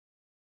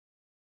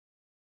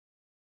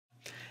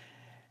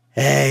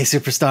Hey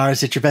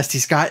superstars, it's your bestie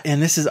Scott,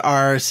 and this is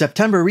our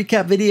September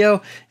recap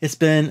video. It's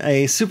been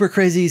a super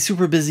crazy,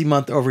 super busy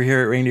month over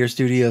here at Reindeer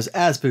Studios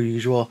as per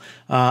usual.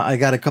 I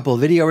got a couple of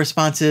video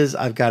responses,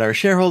 I've got our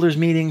shareholders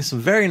meeting, some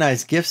very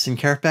nice gifts and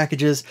care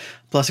packages,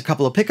 plus a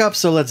couple of pickups,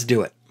 so let's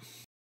do it.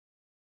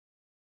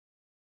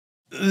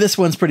 This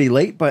one's pretty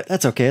late, but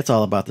that's okay. It's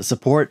all about the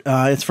support.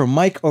 It's from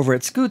Mike over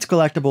at Scoots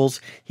Collectibles.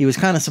 He was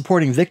kind of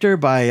supporting Victor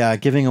by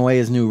giving away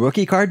his new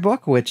rookie card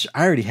book, which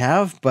I already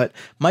have, but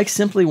Mike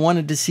simply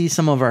wanted to see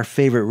some of our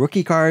favorite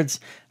rookie cards.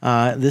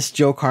 This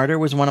Joe Carter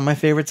was one of my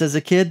favorites as a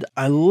kid.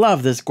 I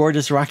love this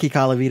gorgeous Rocky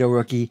Colavito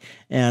rookie,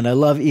 and I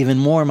love even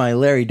more my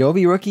Larry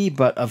Doby rookie,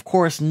 but of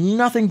course,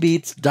 nothing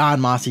beats Don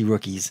Mossy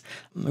rookies.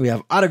 We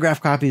have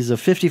autographed copies of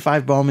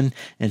 55 Bowman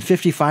and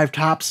 55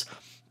 Topps.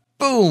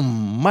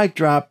 Boom! Mic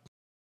drop.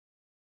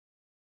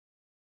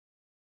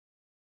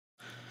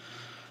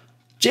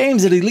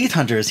 James at Elite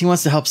Hunters, he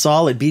wants to help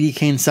Saul at BD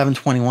Kane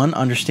 721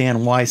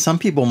 understand why some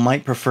people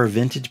might prefer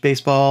vintage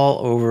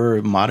baseball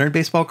over modern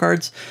baseball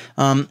cards.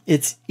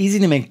 It's easy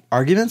to make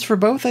arguments for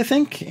both, I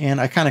think, and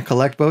I kind of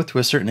collect both to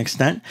a certain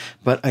extent,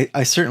 but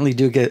I certainly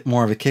do get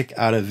more of a kick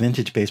out of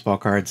vintage baseball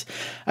cards.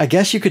 I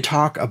guess you could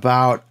talk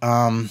about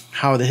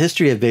how the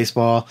history of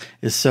baseball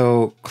is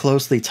so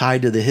closely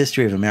tied to the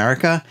history of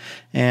America,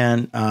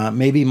 and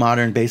maybe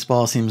modern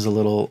baseball seems a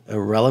little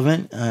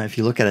irrelevant if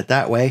you look at it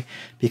that way,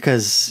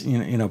 because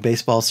you know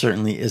baseball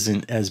certainly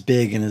isn't as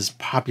big and as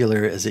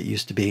popular as it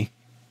used to be.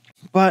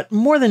 But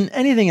more than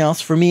anything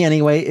else, for me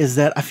anyway, is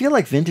that I feel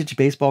like vintage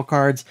baseball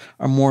cards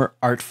are more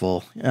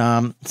artful.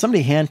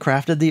 Somebody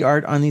handcrafted the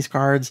art on these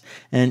cards,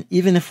 and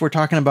even if we're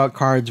talking about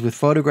cards with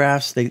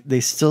photographs,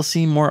 they still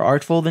seem more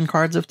artful than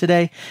cards of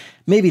today.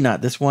 Maybe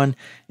not this one.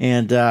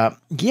 And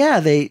yeah,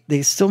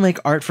 they still make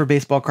art for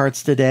baseball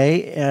cards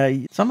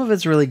today. Some of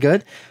it's really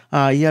good.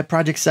 You had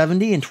Project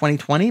 70 in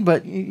 2020,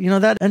 but you know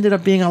that ended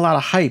up being a lot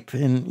of hype.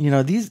 And you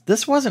know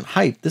this wasn't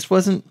hype. This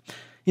wasn't,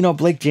 you know,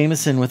 Blake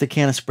Jameson with a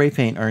can of spray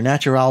paint or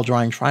Natural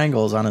drawing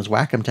triangles on his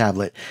Wacom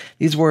tablet.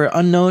 These were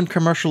unknown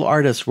commercial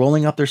artists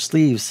rolling up their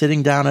sleeves,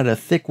 sitting down at a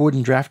thick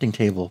wooden drafting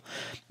table.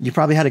 You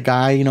probably had a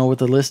guy, you know,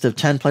 with a list of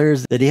 10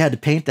 players that he had to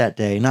paint that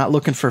day, not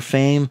looking for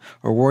fame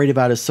or worried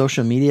about his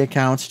social media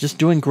accounts, just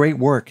doing great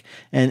work.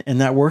 And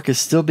that work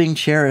is still being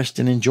cherished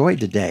and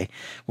enjoyed today.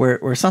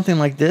 Where something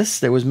like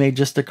this that was made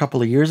just a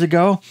couple of years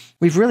ago,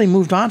 we've really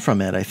moved on from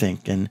it, I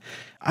think. And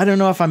I don't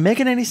know if I'm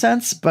making any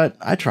sense, but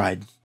I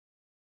tried.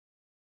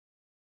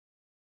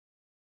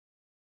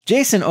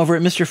 Jason over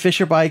at Mr.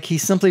 Fisher Bike, he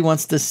simply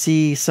wants to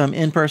see some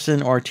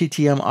in-person or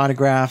TTM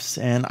autographs,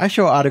 and I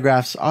show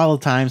autographs all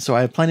the time, so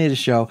I have plenty to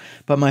show,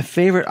 but my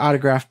favorite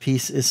autograph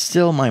piece is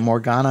still my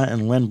Morgana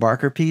and Len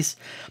Barker piece.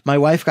 My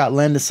wife got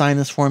Len to sign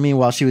this for me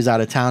while she was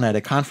out of town at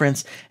a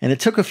conference, and it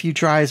took a few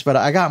tries, but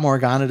I got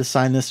Morgana to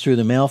sign this through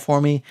the mail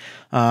for me.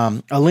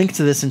 A link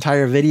to this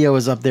entire video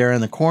is up there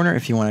in the corner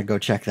if you want to go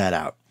check that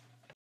out.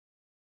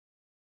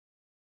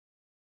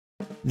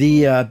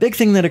 The big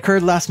thing that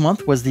occurred last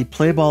month was the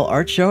Playball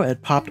art show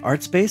at Popped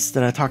Art Space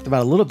that I talked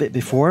about a little bit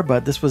before,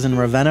 but this was in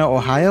Ravenna,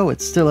 Ohio.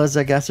 It still is,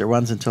 I guess. It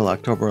runs until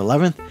October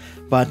 11th.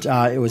 But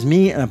it was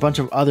me and a bunch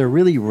of other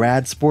really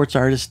rad sports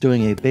artists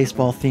doing a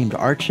baseball-themed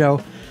art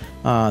show.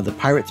 The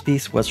Pirates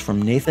piece was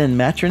from Nathan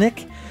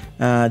Matronick.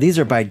 These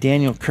are by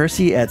Daniel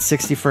Kersey at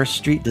 61st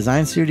Street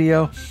Design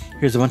Studio.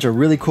 Here's a bunch of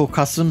really cool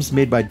customs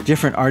made by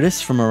different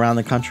artists from around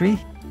the country.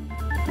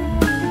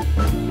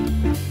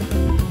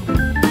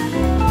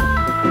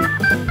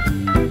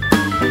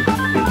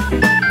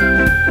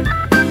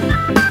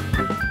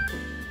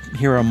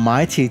 Here are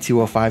my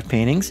T205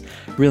 paintings.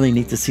 Really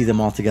neat to see them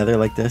all together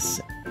like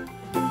this.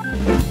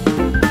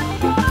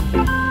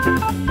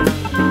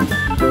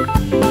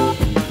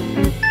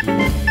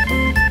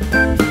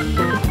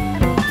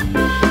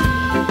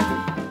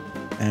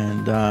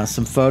 And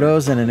some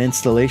photos and an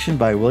installation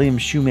by William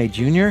Shumay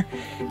Jr.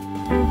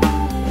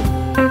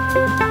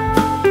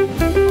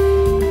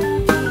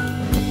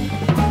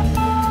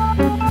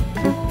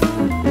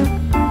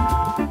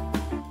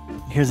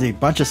 Here's a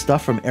bunch of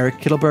stuff from Eric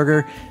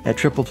Kittelberger at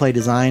Triple Play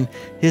Design.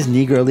 His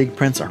Negro League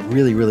prints are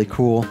really, really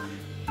cool.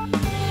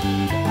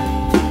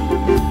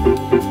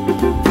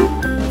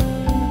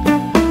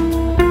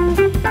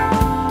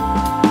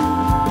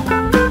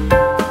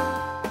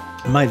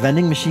 My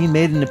vending machine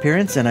made an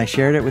appearance and I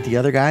shared it with the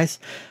other guys.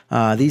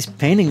 These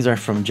paintings are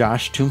from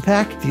Josh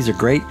Toompak. These are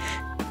great.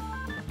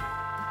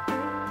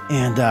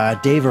 And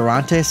Dave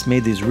Arantes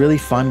made these really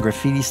fun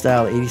graffiti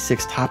style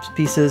 86 Topps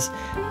pieces.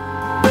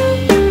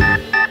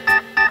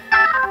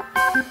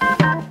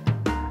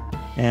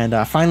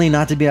 And finally,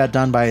 not to be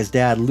outdone by his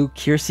dad, Luke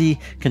Kiersey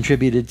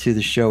contributed to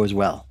the show as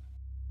well.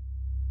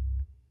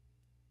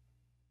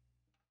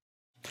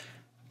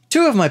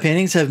 Two of my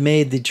paintings have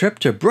made the trip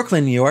to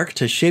Brooklyn, New York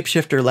to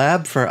Shapeshifter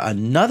Lab for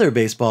another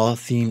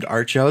baseball-themed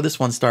art show. This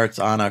one starts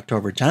on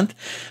October 10th,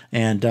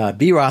 and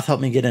B. Roth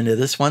helped me get into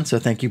this one, so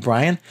thank you,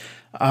 Brian.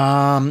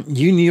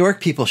 You New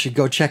York people should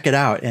go check it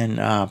out and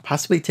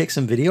possibly take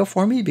some video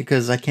for me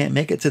because I can't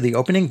make it to the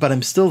opening, but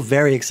I'm still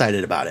very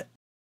excited about it.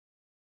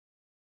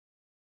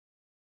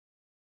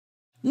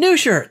 New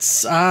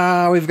shirts.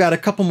 We've got a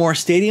couple more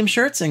stadium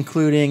shirts,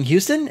 including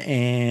Houston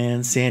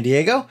and San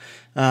Diego.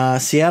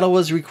 Seattle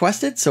was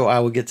requested, so I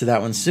will get to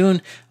that one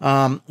soon.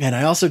 And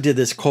I also did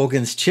this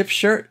Colgan's Chip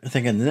shirt,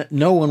 thinking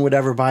no one would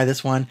ever buy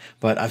this one,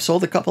 but I've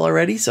sold a couple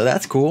already, so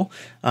that's cool.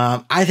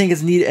 I think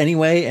it's neat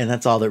anyway, and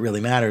that's all that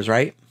really matters,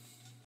 right?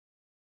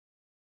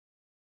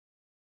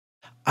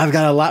 I've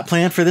got a lot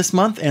planned for this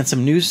month and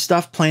some new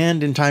stuff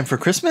planned in time for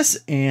Christmas.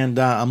 And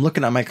I'm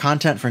looking at my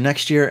content for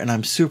next year, and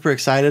I'm super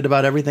excited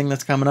about everything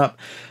that's coming up.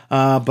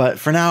 But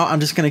for now, I'm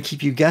just going to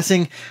keep you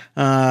guessing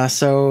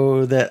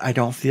so that I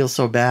don't feel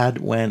so bad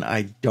when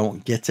I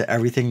don't get to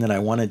everything that I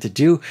wanted to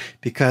do,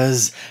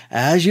 because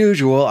as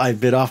usual, I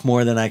bit off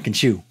more than I can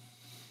chew.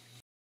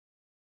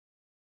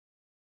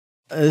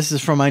 This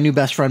is from my new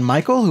best friend,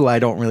 Michael, who I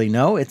don't really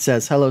know. It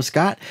says, "Hello,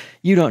 Scott.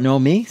 You don't know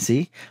me,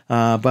 see?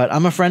 But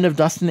I'm a friend of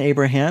Dustin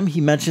Abraham. He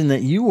mentioned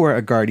that you were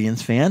a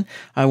Guardians fan.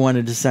 I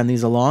wanted to send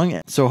these along,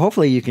 so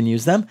hopefully you can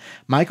use them.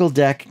 Michael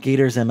Deck,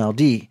 Gators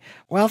MLD."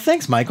 Well,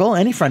 thanks, Michael.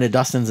 Any friend of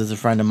Dustin's is a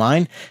friend of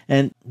mine,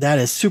 and that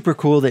is super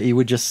cool that you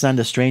would just send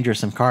a stranger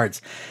some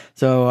cards.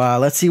 So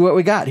let's see what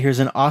we got. Here's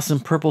an awesome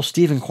purple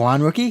Stephen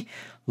Kwan rookie,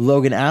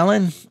 Logan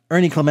Allen,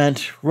 Ernie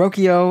Clement,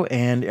 Rocchio,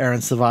 and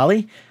Aaron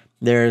Savali.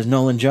 There's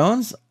Nolan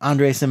Jones,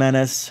 Andres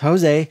Jimenez,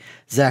 Jose,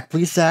 Zach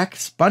Plesac,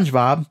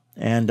 SpongeBob,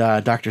 and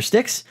Dr.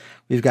 Sticks.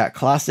 We've got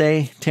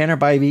Classe, Tanner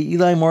Bybee,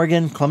 Eli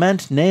Morgan,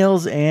 Clement,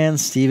 Nails, and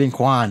Stephen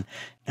Kwan.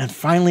 And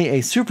finally, a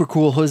super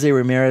cool Jose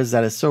Ramirez.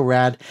 That is so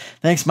rad.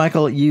 Thanks,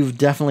 Michael. You've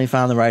definitely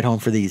found the right home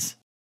for these.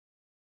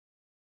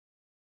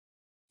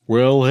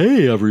 Well,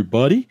 hey,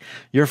 everybody.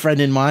 Your friend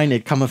and mine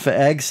at Coming for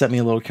Egg sent me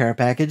a little care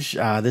package.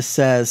 This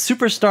says,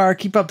 "Superstar,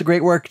 keep up the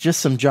great work.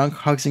 Just some junk,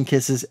 hugs and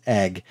kisses,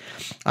 Egg."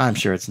 I'm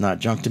sure it's not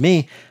junk to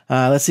me.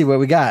 Let's see what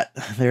we got.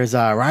 There's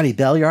Ronnie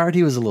Belliard.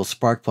 He was a little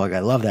spark plug. I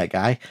love that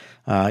guy.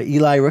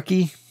 Eli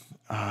Rookie.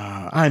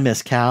 I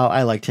miss Cal.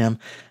 I liked him.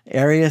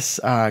 Arias,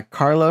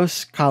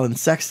 Carlos, Colin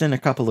Sexton, a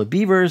couple of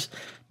Beavers,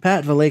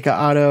 Pat Valleca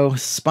Auto,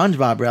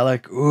 SpongeBob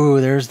Relic. Ooh,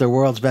 there's the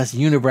world's best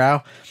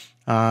unibrow.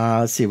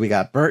 Let's see, we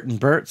got Bert and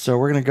Bert, so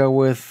we're going to go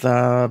with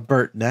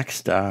Bert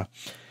next.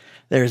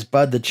 There's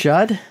Bud the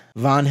Chud,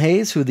 Von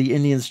Hayes, who the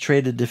Indians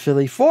traded to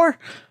Philly for,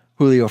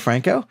 Julio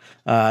Franco,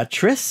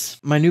 Tris,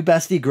 my new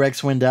bestie, Greg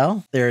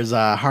Swindell. There's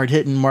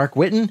hard-hitting Mark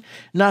Witten,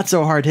 not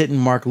so hard-hitting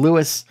Mark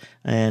Lewis,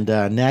 and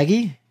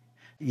Nagy.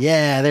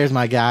 Yeah, there's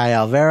my guy,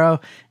 Alvaro,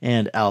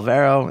 and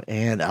Alvaro,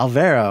 and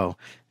Alvaro.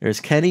 There's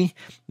Kenny.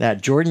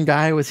 That Jordan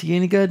guy, was he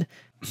any good?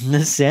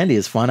 This Sandy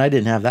is fun. I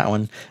didn't have that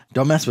one.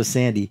 Don't mess with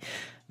Sandy.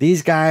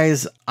 These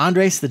guys,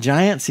 Andres the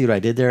Giant, see what I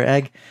did there,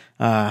 Egg.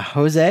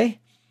 Jose,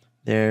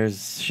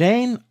 there's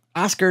Shane,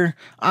 Oscar,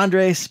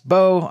 Andres,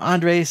 Bo,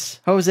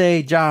 Andres,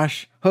 Jose,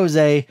 Josh,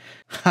 Jose.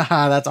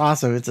 Haha, that's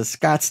awesome. It's a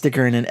Scott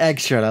sticker and an Egg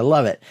shirt. I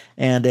love it.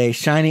 And a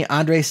shiny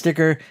Andres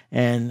sticker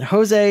and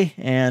Jose,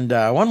 and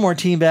one more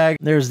team bag.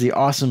 There's the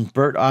awesome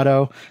Bert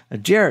Otto,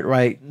 Jarrett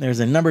Wright. There's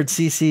a numbered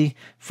CC,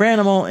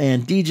 Franimal,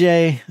 and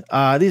DJ.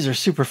 These are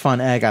super fun,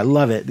 Egg. I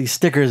love it. These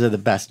stickers are the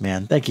best,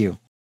 man. Thank you.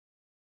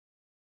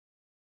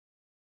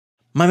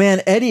 My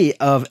man Eddie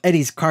of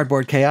Eddie's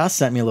Cardboard Chaos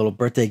sent me a little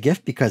birthday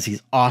gift because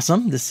he's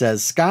awesome. This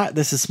says, "Scott,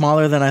 this is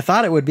smaller than I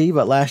thought it would be,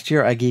 but last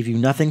year I gave you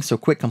nothing, so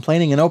quit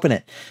complaining and open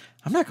it."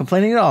 I'm not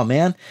complaining at all,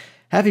 man.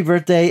 Happy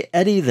birthday,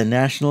 Eddie the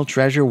National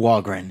Treasure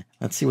Walgren.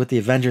 Let's see what the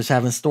Avengers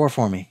have in store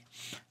for me.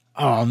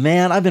 Oh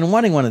man, I've been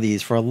wanting one of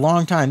these for a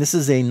long time. This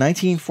is a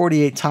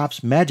 1948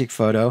 Topps Magic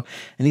photo,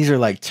 and these are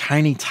like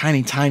tiny,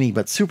 tiny, tiny,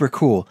 but super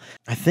cool.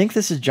 I think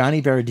this is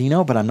Johnny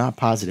Berardino, but I'm not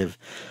positive.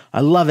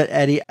 I love it,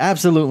 Eddie.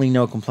 Absolutely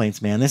no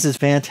complaints, man. This is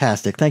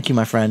fantastic. Thank you,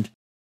 my friend.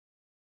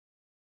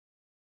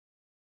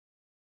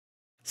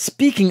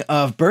 Speaking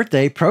of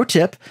birthday, pro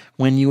tip,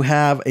 when you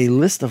have a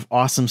list of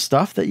awesome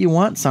stuff that you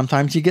want,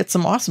 sometimes you get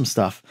some awesome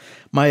stuff.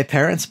 My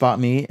parents bought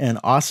me an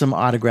awesome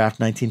autographed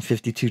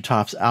 1952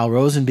 Topps Al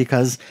Rosen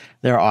because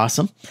they're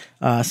awesome.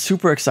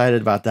 Super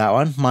excited about that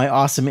one. My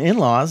awesome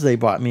in-laws, they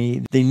bought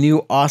me the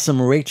new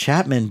awesome Ray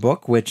Chapman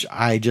book, which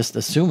I just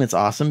assume it's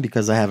awesome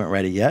because I haven't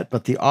read it yet.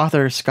 But the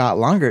author, Scott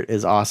Longert,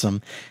 is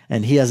awesome,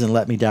 and he hasn't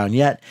let me down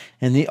yet.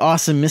 And the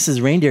awesome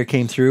Mrs. Reindeer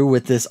came through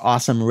with this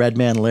awesome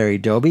Redman Larry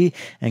Doby.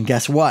 And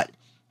guess what?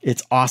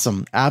 It's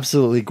awesome.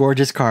 Absolutely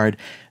gorgeous card.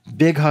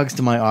 Big hugs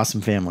to my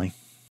awesome family.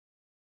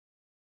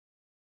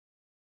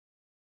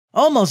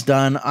 Almost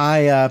done.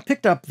 I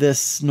picked up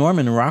this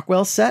Norman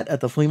Rockwell set at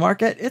the flea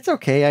market. It's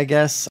okay, I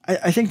guess.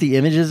 I think the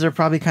images are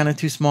probably kind of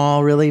too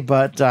small, really,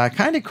 but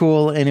kind of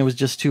cool, and it was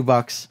just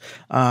 $2.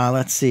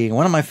 Let's see.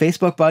 One of my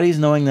Facebook buddies,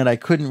 knowing that I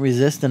couldn't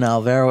resist an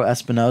Alvaro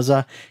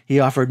Espinoza, he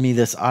offered me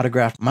this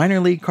autographed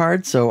minor league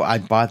card, so I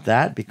bought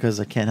that because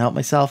I can't help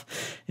myself.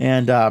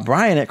 And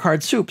Brian at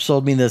Card Soup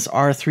sold me this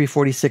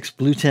R346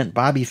 Blue Tint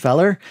Bobby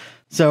Feller.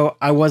 So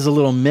I was a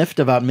little miffed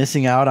about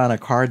missing out on a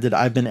card that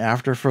I've been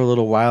after for a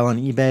little while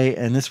on eBay,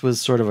 and this was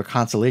sort of a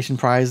consolation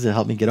prize to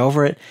help me get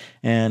over it.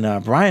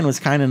 And Brian was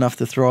kind enough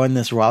to throw in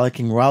this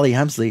rollicking Raleigh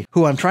Hemsley,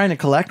 who I'm trying to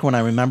collect when I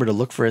remember to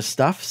look for his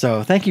stuff.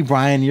 So thank you,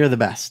 Brian. You're the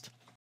best.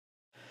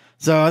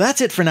 So that's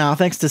it for now.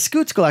 Thanks to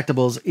Scoots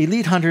Collectibles,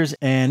 Elite Hunters,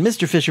 and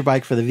Mr. Fisher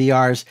Bike for the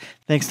VRs.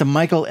 Thanks to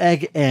Michael,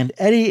 Egg, and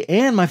Eddie,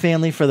 and my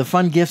family for the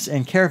fun gifts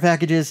and care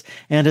packages.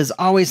 And as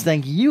always,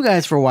 thank you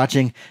guys for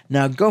watching.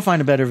 Now go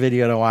find a better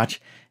video to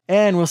watch,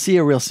 and we'll see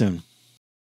you real soon.